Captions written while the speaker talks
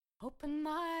Open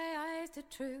my eyes to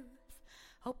truth,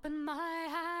 open my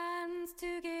hands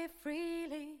to give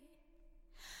freely.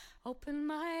 Open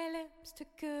my lips to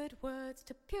good words,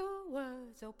 to pure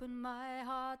words, open my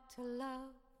heart to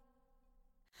love.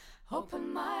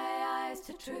 Open my eyes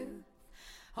to truth,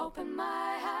 open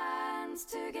my hands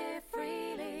to give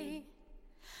freely.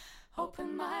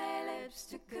 Open my lips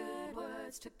to good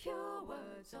words, to pure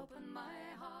words, open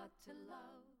my heart to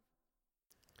love.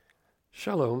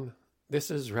 Shalom, this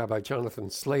is Rabbi Jonathan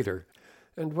Slater,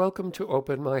 and welcome to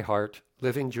Open My Heart,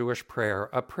 Living Jewish Prayer,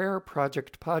 a prayer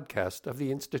project podcast of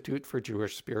the Institute for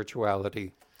Jewish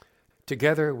Spirituality.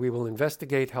 Together, we will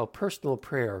investigate how personal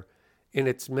prayer, in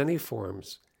its many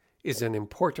forms, is an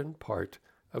important part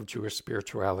of Jewish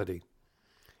spirituality.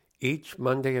 Each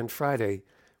Monday and Friday,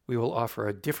 we will offer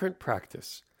a different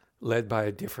practice, led by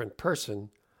a different person,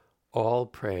 all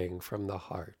praying from the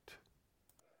heart.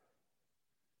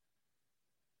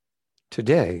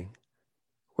 Today,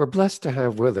 we're blessed to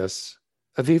have with us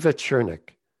Aviva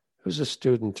Chernickk, who's a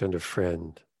student and a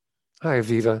friend. Hi,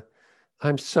 Aviva.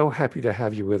 I'm so happy to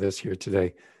have you with us here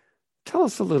today. Tell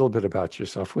us a little bit about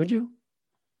yourself, would you?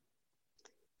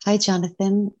 Hi,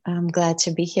 Jonathan. I'm glad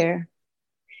to be here.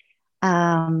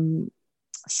 So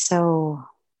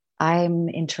I'm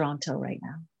in Toronto right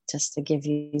now, just to give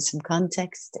you some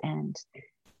context. And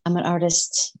I'm an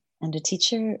artist and a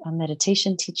teacher, a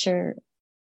meditation teacher.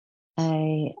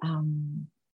 I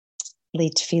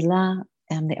lead tefillah.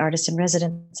 I'm the artist in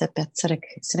residence at Beth Tzedek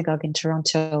Synagogue in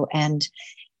Toronto. And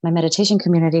my meditation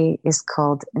community is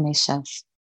called Neshav.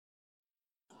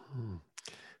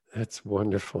 That's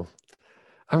wonderful.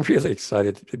 I'm really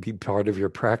excited to be part of your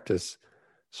practice.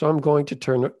 So I'm going to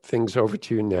turn things over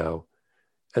to you now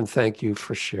and thank you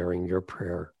for sharing your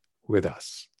prayer with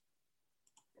us.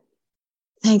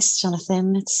 Thanks,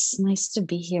 Jonathan. It's nice to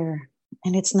be here.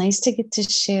 And it's nice to get to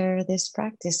share this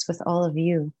practice with all of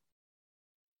you.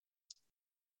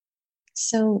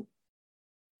 So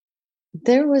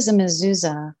there was a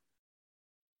mezuzah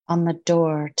on the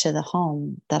door to the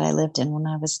home that I lived in when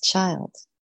I was a child.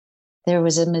 There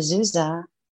was a mezuzah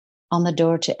on the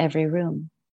door to every room.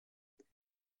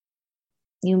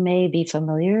 You may be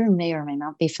familiar, may or may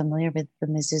not be familiar with the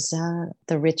mezuzah,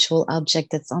 the ritual object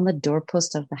that's on the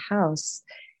doorpost of the house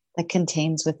that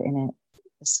contains within it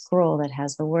a scroll that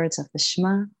has the words of the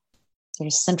Shema, sort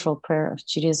of central prayer of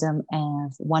Judaism,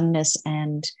 and oneness,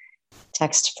 and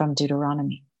text from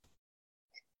Deuteronomy.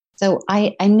 So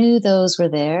I knew those were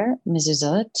there,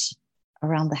 mezuzot,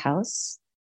 around the house.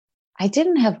 I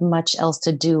didn't have much else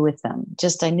to do with them.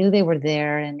 Just I knew they were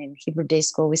there, and in Hebrew day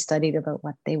school, we studied about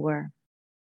what they were.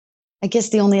 I guess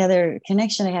the only other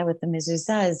connection I had with the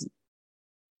mezuzah is,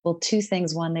 well, two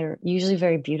things. One, they're usually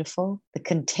very beautiful. The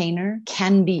container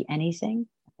can be anything.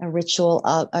 A ritual,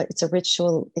 it's a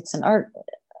ritual, it's an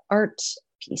art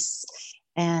piece.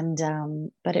 And,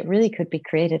 but it really could be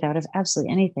created out of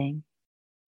absolutely anything.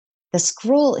 The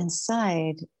scroll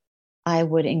inside, I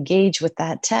would engage with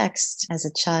that text as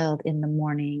a child in the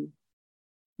morning,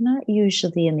 not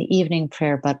usually in the evening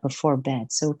prayer, but before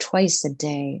bed. So twice a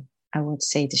day, I would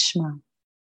say the Shema.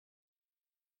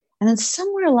 And then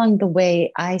somewhere along the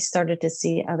way, I started to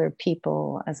see other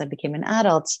people as I became an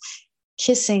adult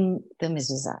kissing the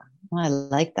mezuzah. Well, I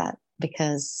like that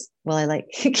because, well, I like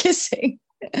kissing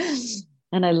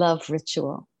and I love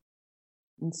ritual.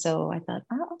 And so I thought,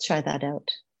 I'll try that out.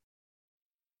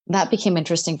 That became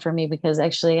interesting for me because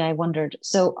actually I wondered,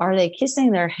 so are they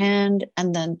kissing their hand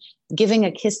and then giving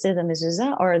a kiss to the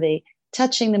mezuzah, or are they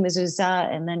touching the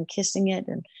mezuzah and then kissing it?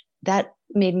 And that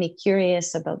made me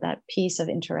curious about that piece of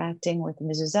interacting with the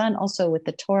mezuzah and also with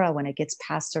the Torah when it gets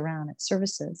passed around at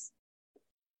services.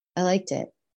 I liked it.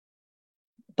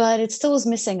 But it still was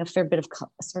missing a fair bit of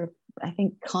sort of, I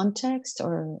think, context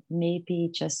or maybe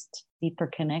just deeper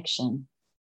connection.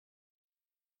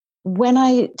 When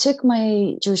I took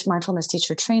my Jewish mindfulness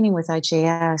teacher training with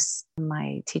IJS,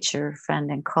 my teacher,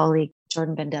 friend, and colleague,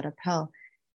 Jordan Ben-Appel,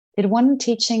 did one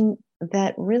teaching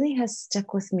that really has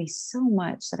stuck with me so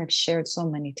much that I've shared so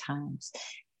many times.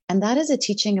 And that is a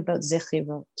teaching about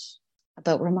zechirot,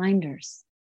 about reminders.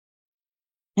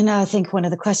 And now I think one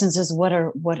of the questions is, what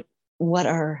are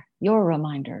your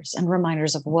reminders? And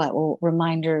reminders of what? Well,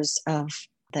 reminders of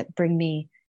that bring me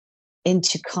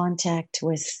into contact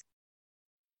with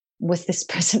this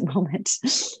present moment,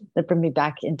 that bring me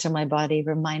back into my body,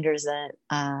 reminders that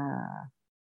I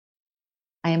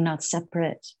am not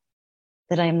separate,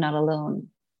 that I am not alone,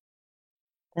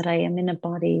 that I am in a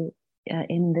body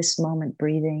in this moment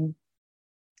breathing,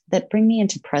 that bring me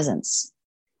into presence.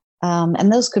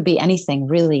 And those could be anything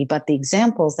really, but the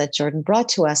examples that Jordan brought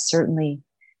to us certainly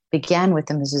began with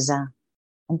the mezuzah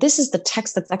And this is the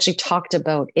text that's actually talked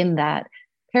about in that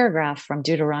paragraph from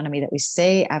Deuteronomy that we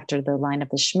say after the line of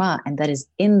the Shema, and that is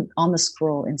on the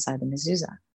scroll inside the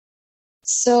mezuzah.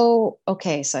 So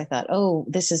I thought, oh,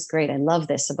 this is great. I love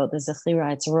this about the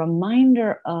Zechira. It's a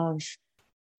reminder of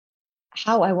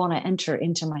how I want to enter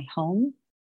into my home,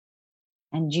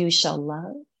 and you shall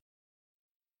love.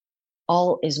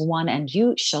 All is one, and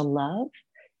you shall love,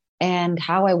 and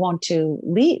how I want to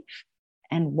leave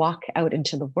and walk out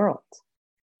into the world.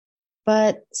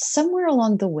 But somewhere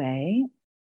along the way,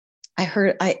 I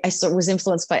heard, I sort of was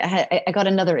influenced by, I got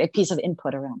another piece of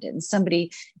input around it.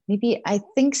 And I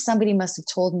think somebody must have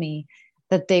told me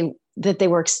that they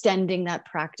were extending that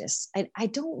practice. I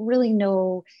don't really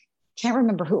know, can't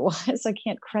remember who it was. I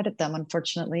can't credit them,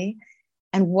 unfortunately,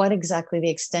 and what exactly the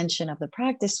extension of the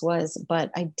practice was. But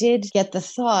I did get the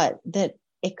thought that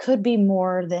it could be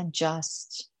more than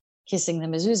just kissing the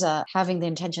mezuzah, having the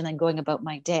intention and going about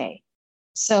my day.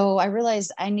 So I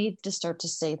realized I need to start to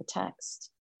say the text.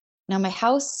 Now, my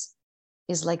house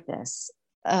is like this.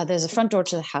 There's a front door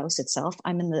to the house itself.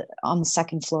 I'm on the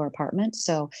second floor apartment.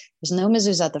 So there's no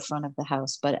mezuzah at the front of the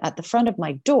house, but at the front of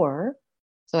my door,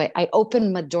 so I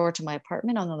open my door to my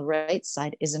apartment. On the right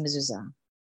side is a mezuzah.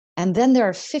 And then there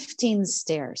are 15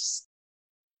 stairs.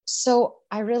 So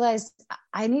I realized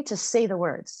I need to say the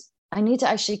words. I need to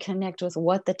actually connect with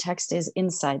what the text is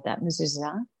inside that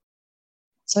mezuzah.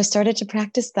 So I started to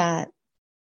practice that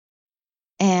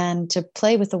and to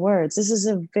play with the words. This is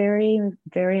a very,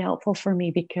 very helpful for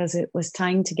me because it was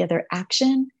tying together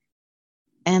action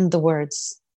and the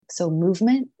words. So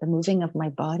movement, the moving of my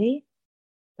body,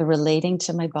 the relating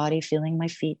to my body, feeling my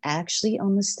feet actually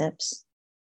on the steps,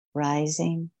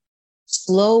 rising,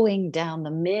 slowing down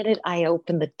the minute I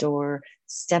open the door,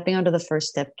 stepping onto the first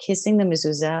step, kissing the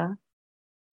mezuzah,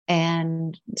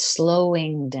 and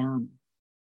slowing down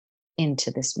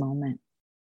into this moment.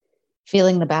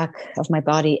 Feeling the back of my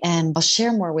body. And I'll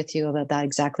share more with you about that,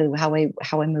 exactly how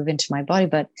I move into my body.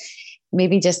 But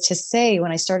maybe just to say,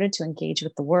 when I started to engage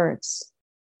with the words,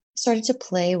 I started to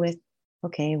play with,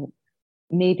 okay,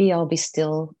 maybe I'll be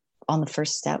still on the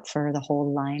first step for the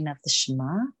whole line of the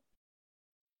Shema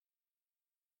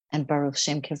and Baruch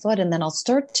Shem Kevod. And then I'll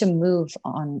start to move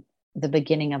on the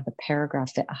beginning of the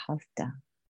paragraph, Ve'ahavta.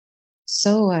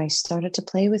 So I started to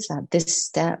play with that, this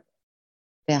step.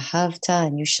 Ve'ahavta,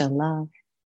 and you shall love.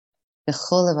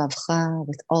 B'chol levavcha,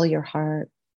 with all your heart.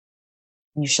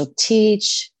 And you shall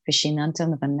teach. V'shinanta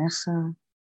levanecha.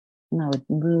 And I would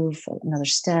move another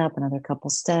step, another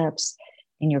couple steps.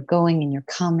 And you're going, and you're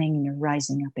coming, and you're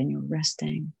rising up, and you're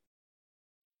resting.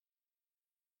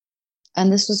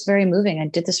 And this was very moving. I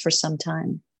did this for some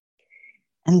time.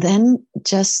 And then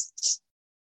just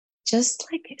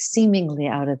like seemingly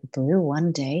out of the blue,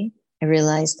 one day, I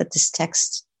realized that this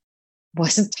text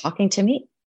wasn't talking to me.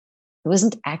 It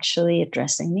wasn't actually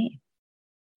addressing me.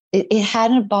 It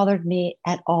hadn't bothered me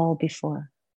at all before.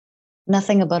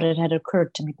 Nothing about it had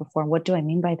occurred to me before. What do I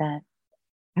mean by that?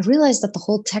 I realized that the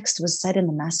whole text was said in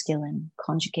the masculine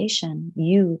conjugation.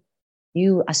 You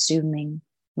assuming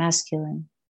masculine.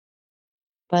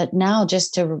 But now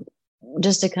just to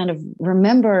kind of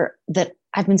remember that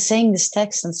I've been saying this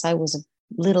text since I was a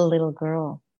little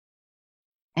girl.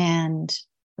 And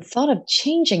the thought of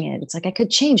changing it, it's like I could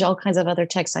change all kinds of other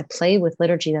texts. I play with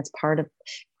liturgy. That's part of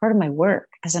my work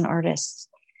as an artist,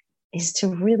 is to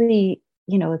really,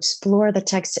 explore the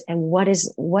text and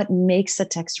what makes the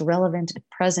text relevant and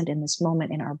present in this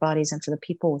moment in our bodies and for the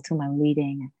people with whom I'm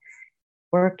leading,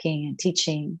 working and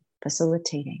teaching,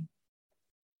 facilitating.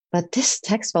 But this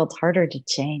text felt harder to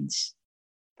change,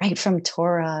 right from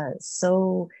Torah,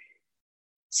 so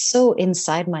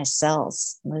inside my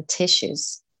cells, the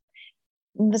tissues.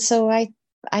 So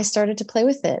I started to play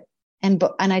with it. And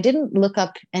I didn't look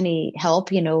up any help,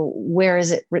 where is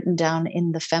it written down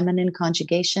in the feminine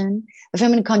conjugation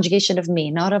of me,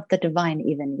 not of the divine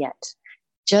even yet,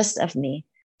 just of me.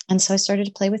 And so I started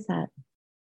to play with that.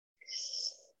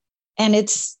 And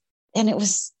it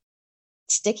was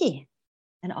sticky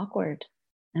and awkward.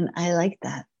 And I like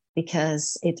that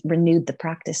because it renewed the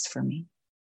practice for me.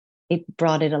 It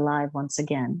brought it alive once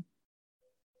again.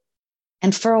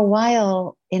 And for a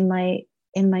while in my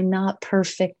not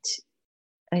perfect,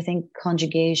 I think,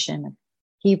 conjugation of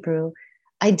Hebrew,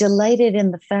 I delighted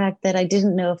in the fact that I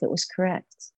didn't know if it was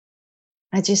correct.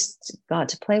 I just got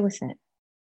to play with it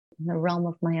in the realm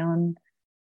of my own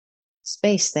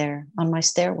space there on my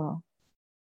stairwell.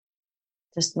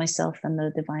 Just myself and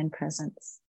the divine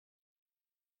presence.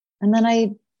 And then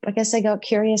I guess I got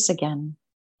curious again.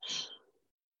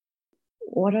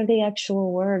 What are the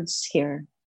actual words here?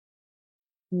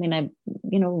 I mean, I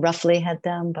roughly had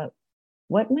them, but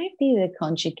what might be the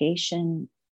conjugation?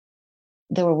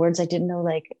 There were words I didn't know,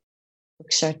 like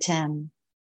ukshartem,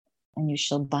 and you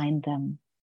shall bind them,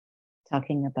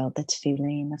 talking about the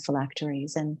tefillin, the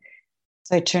phylacteries. And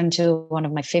so I turned to one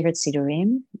of my favorite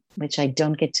sidurim, which I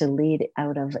don't get to lead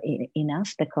out of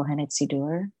enough, the Kohenet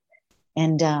Sidur.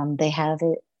 And they have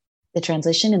it, the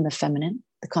translation in the feminine,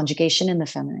 the conjugation in the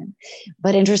feminine.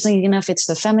 But interestingly enough, it's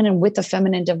the feminine with the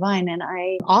feminine divine. And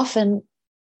I often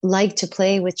like to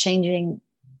play with changing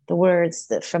the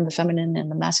words from the feminine and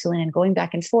the masculine and going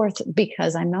back and forth,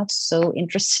 because I'm not so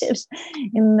interested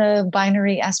in the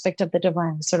binary aspect of the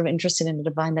divine. I'm sort of interested in the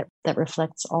divine that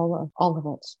reflects all of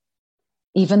it.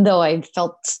 Even though I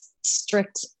felt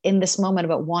strict in this moment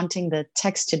about wanting the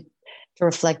text to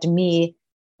reflect me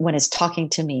when it's talking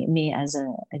to me as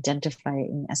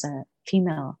identifying as a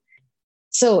female.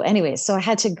 So anyway, so I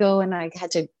had to go and I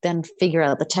had to then figure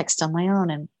out the text on my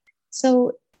own. And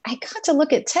so I got to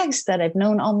look at texts that I've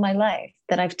known all my life,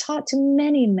 that I've taught to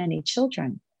many, many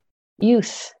children,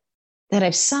 youth, that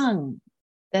I've sung,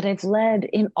 that I've led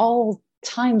in all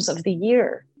times of the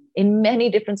year, in many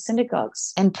different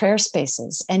synagogues and prayer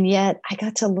spaces. And yet I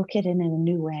got to look at it in a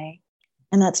new way.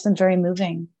 And that's been very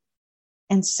moving.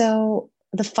 And so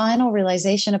the final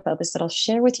realization about this that I'll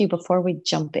share with you before we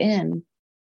jump in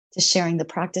to sharing the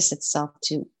practice itself,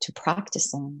 to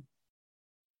practicing,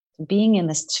 being in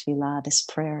this tefillah, this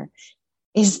prayer,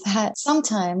 is that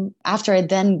sometime after I'd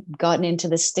then gotten into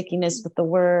the stickiness with the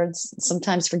words,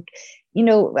 sometimes for,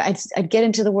 I'd get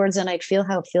into the words and I'd feel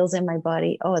how it feels in my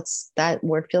body. Oh, it's that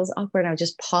word feels awkward. And I would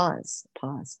just pause.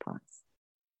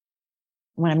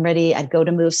 When I'm ready, I'd go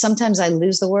to move. Sometimes I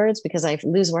lose the words because I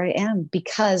lose where I am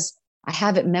because I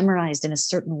have it memorized in a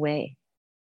certain way.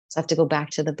 So I have to go back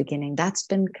to the beginning. That's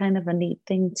been kind of a neat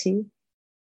thing too,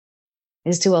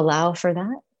 is to allow for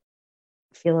that.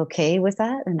 Feel okay with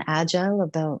that and agile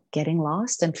about getting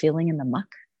lost and feeling in the muck.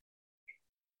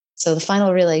 So the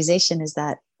final realization is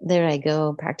that there I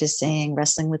go, practicing,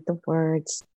 wrestling with the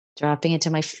words, dropping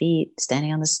into my feet,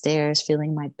 standing on the stairs,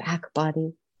 feeling my back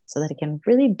body so that I can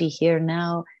really be here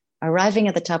now, arriving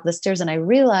at the top of the stairs. And I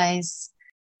realize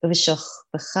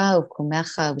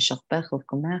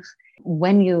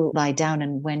when you lie down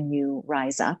and when you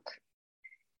rise up.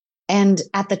 And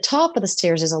at the top of the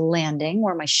stairs is a landing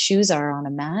where my shoes are on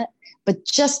a mat. But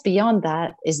just beyond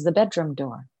that is the bedroom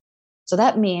door. So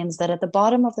that means that at the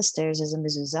bottom of the stairs is a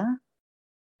mezuzah.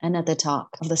 And at the top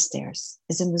of the stairs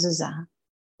is a mezuzah,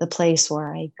 the place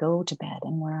where I go to bed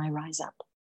and where I rise up.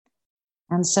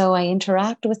 And so I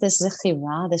interact with this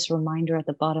zechira, this reminder at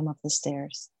the bottom of the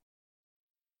stairs.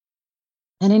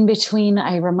 And in between,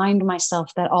 I remind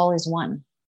myself that all is one.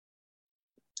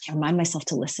 I remind myself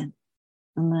to listen.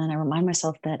 And then I remind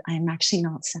myself that I am actually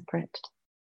not separate.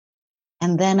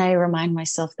 And then I remind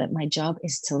myself that my job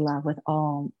is to love with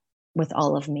all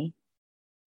of me.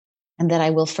 And that I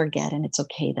will forget, and it's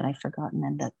okay that I've forgotten,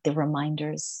 and that the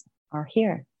reminders are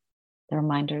here. The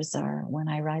reminders are when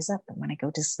I rise up and when I go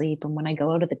to sleep and when I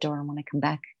go out of the door and when I come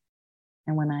back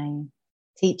and when I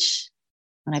teach,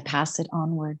 when I pass it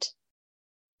onward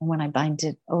and when I bind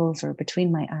it over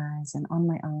between my eyes and on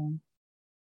my own.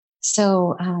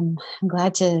 So I'm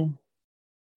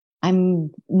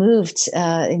moved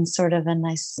in sort of a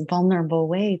nice, vulnerable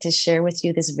way to share with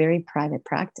you this very private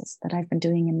practice that I've been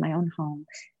doing in my own home,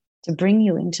 to bring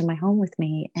you into my home with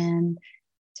me and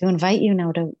to invite you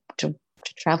now to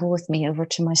travel with me over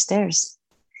to my stairs.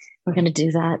 We're going to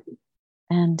do that.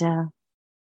 And so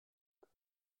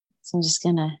I'm just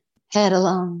going to head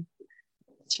along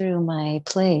through my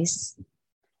place.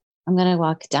 I'm going to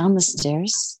walk down the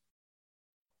stairs.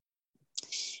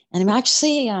 And I'm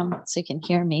actually, so you can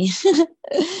hear me.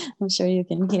 I'm sure you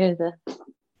can hear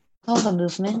all the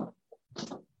movement.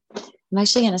 I'm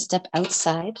actually going to step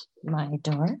outside my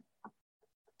door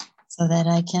so that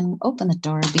I can open the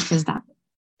door, because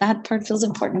that part feels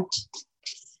important.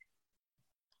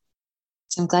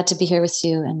 So I'm glad to be here with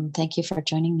you, and thank you for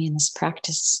joining me in this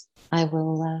practice. I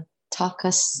will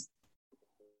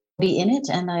be in it,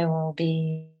 and I will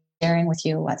be sharing with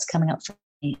you what's coming up for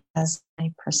me as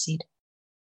I proceed.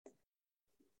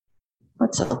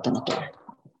 Let's open the door.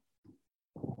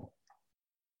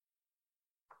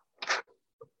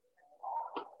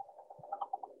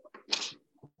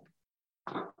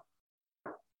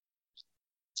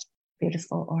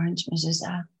 Beautiful orange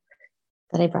mezuzah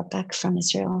that I brought back from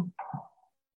Israel.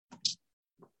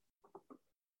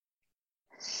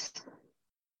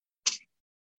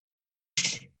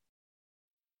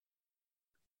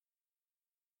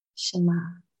 Shema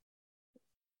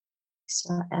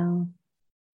Israel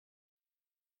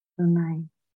Adonai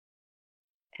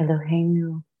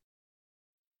Eloheinu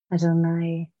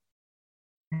Adonai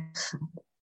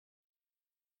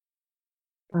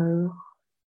Baruch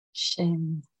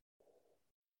Shem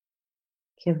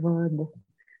Kevod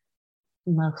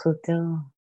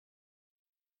Malchuto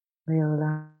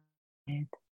Leolam.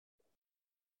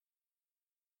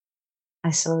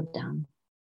 I slowed down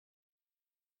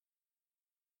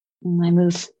and I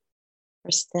moved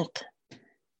first step.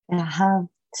 Ahavt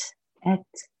et,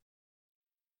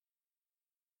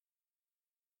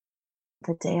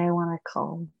 the day I want to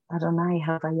call Adonai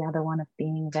Havaya, the one of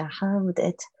being. Ve'ahavt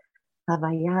et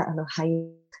Havaya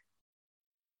Elohai.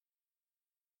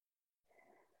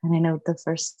 And I note the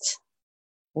first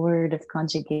word of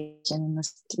conjugation in the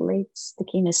late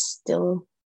stickiness still.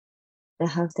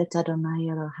 Ve'ahavt et Adonai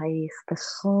Elohai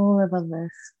b'chol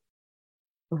levavech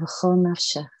u'b'chol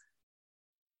nafshech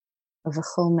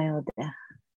u'b'chol meodech.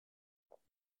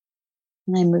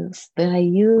 And I move.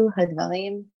 V'hayu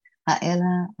hadvarim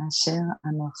ha'ela asher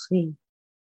anochi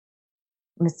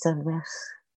mitzavech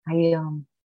hayom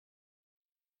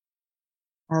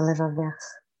ha'levavech.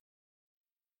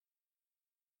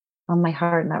 On my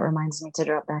heart, and that reminds me to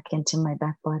drop back into my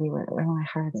back body where my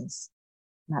heart is.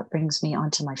 And that brings me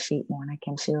onto my feet more, and I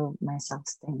can feel myself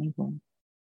standing there.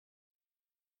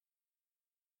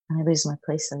 And I lose my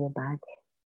place on the back.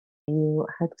 You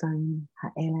hadvarim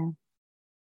ha'ela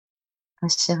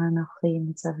asher anochi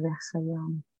mitzavech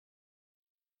hayom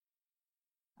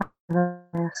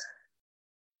ha'levavech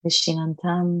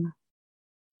v'shinantam.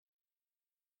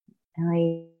 And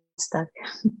I stuck.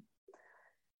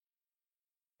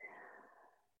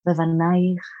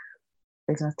 Levanayich,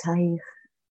 Begatayich,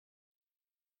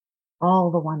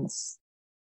 all the ones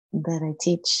that I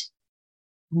teach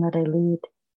and that I lead.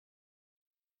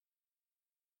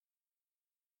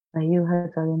 Vayu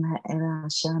hadvarim ha'ela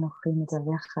asher anochi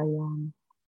mitzavech hayom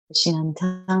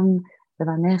v'shinantam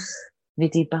levanech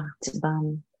v'dibart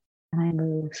bam. And I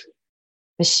move.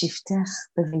 V'shiftech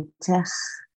b'vitech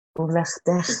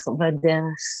u'vlechtech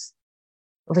v'derech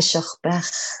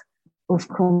u'v'shochbech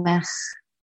u'v'kumech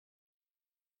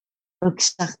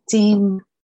u'kshartim.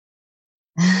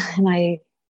 And I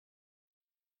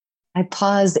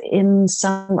pause in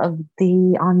some of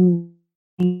the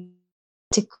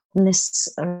onticness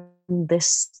of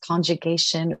this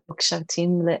conjugation,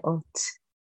 u'kshartim le'ot.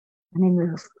 And I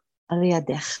move.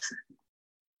 Aliyadech.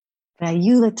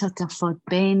 Vayu letotafot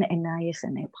bein enayich,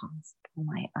 and I pause for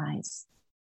my eyes.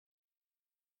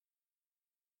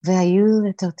 Vayu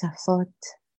letotafot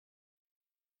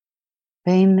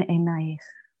bein enayich.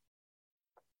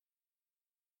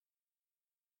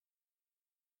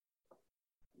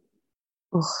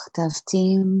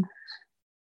 Uchtavtim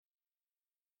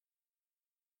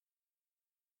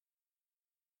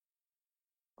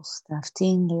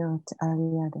liot al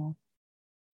yadeh.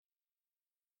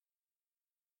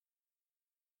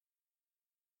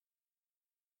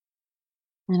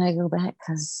 And I go back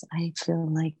because I feel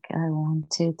like I want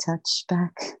to touch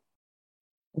back.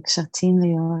 Uchtavtim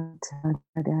liot al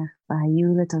yadeh.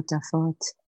 Vayu letotafot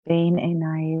bein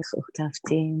enayich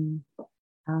uchtavtim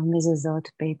al mezuzot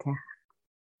beitech.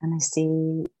 And I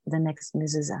see the next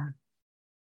Mezuzah,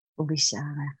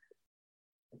 Ubishara.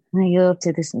 And I go up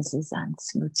to this Mezuzah and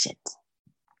smooch it.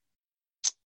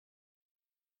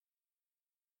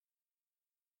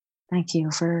 Thank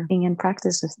you for being in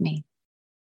practice with me.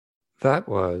 That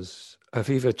was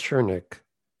Aviva Chernickk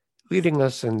leading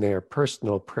us in their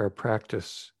personal prayer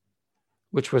practice,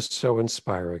 which was so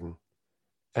inspiring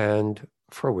and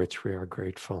for which we are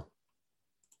grateful.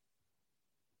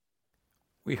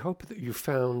 We hope that you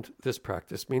found this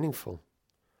practice meaningful.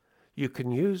 You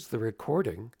can use the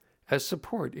recording as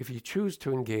support if you choose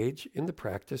to engage in the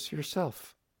practice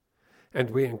yourself,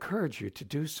 and we encourage you to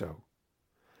do so.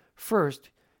 First,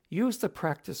 use the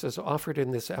practice as offered in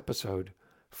this episode,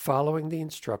 following the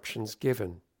instructions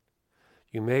given.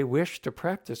 You may wish to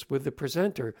practice with the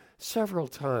presenter several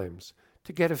times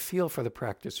to get a feel for the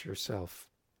practice yourself.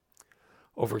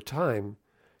 Over time,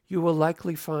 you will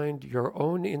likely find your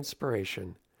own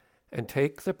inspiration and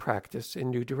take the practice in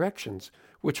new directions,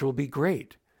 which will be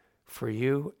great for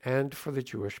you and for the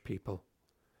Jewish people.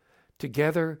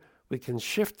 Together, we can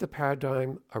shift the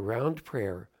paradigm around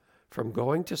prayer from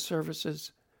going to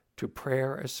services to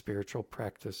prayer as spiritual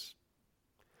practice.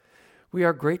 We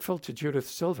are grateful to Judith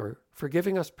Silver for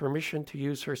giving us permission to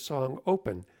use her song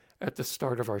Open at the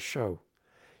start of our show.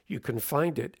 You can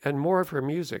find it and more of her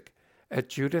music at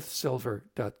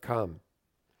judithsilver.com.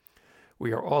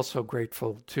 We are also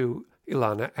grateful to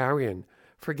Ilana Arian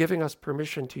for giving us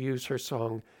permission to use her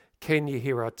song Ken Yehi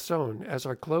Ratzon as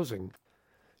our closing.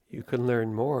 You can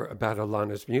learn more about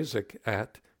Ilana's music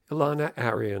at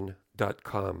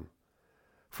ilanaarian.com.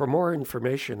 For more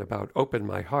information about Open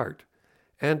My Heart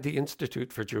and the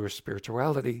Institute for Jewish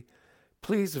Spirituality,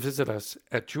 please visit us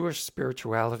at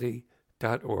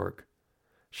jewishspirituality.org.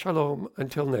 Shalom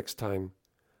until next time.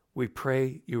 We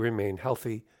pray you remain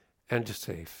healthy and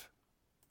safe.